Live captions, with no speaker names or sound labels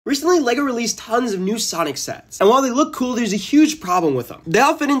Recently, LEGO released tons of new Sonic sets, and while they look cool, there's a huge problem with them. They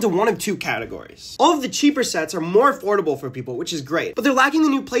all fit into one of two categories. All of the cheaper sets are more affordable for people, which is great, but they're lacking the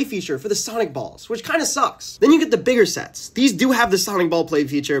new play feature for the Sonic balls, which kinda sucks. Then you get the bigger sets. These do have the Sonic ball play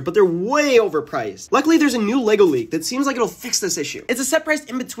feature, but they're way overpriced. Luckily, there's a new LEGO leak that seems like it'll fix this issue. It's a set priced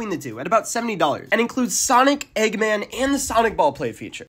in between the two at about $70, and includes Sonic, Eggman, and the Sonic ball play feature.